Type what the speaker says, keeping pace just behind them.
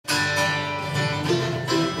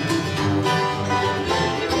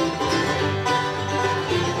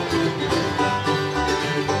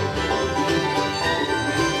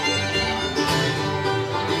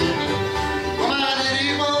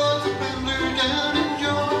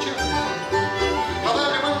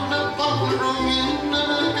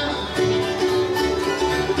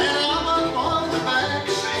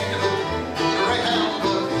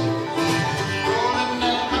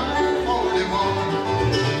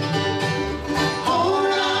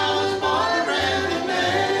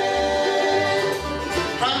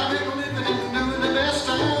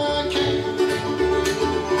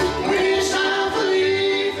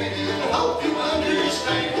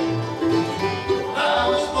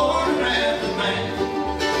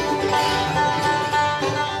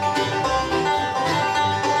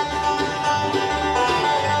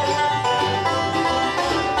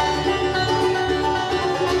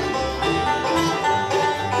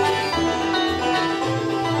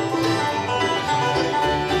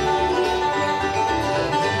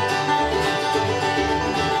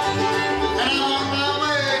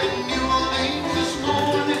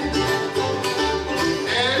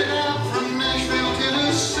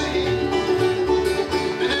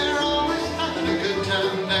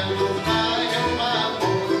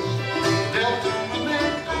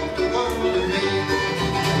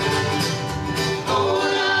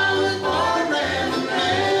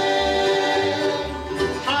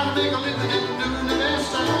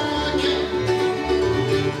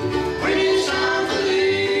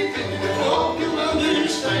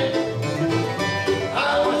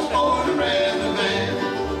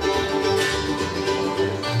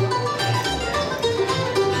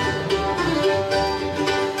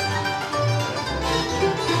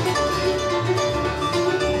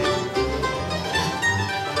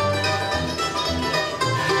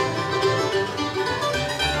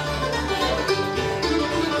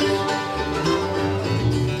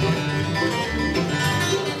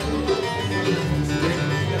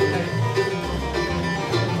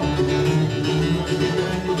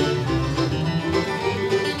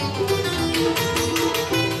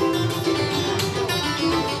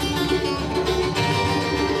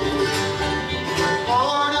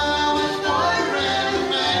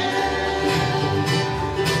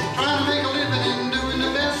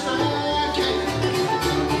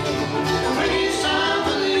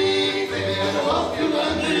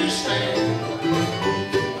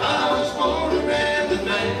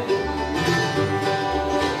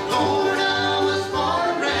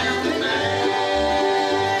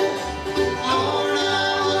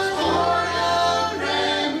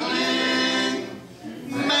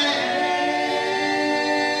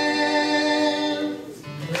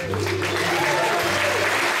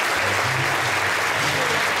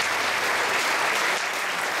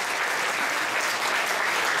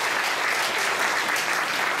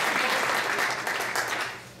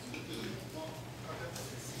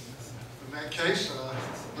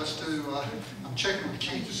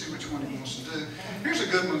one he wants to do. Here's a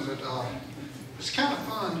good one that it's kind of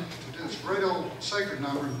fun to do. It's a great old sacred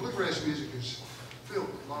number, and bluegrass music is filled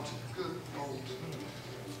with lots of good old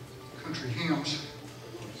country hymns.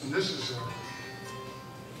 And this is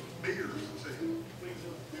beer.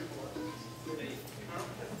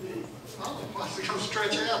 Oh, I was going to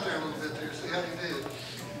stretch you out there a little bit there, see how you did.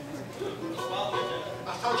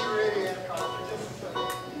 I thought you already had coffee.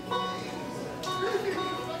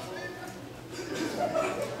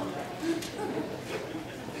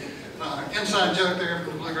 Inside joke there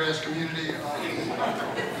for the bluegrass community.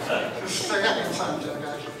 Say that inside joke,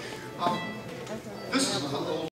 actually.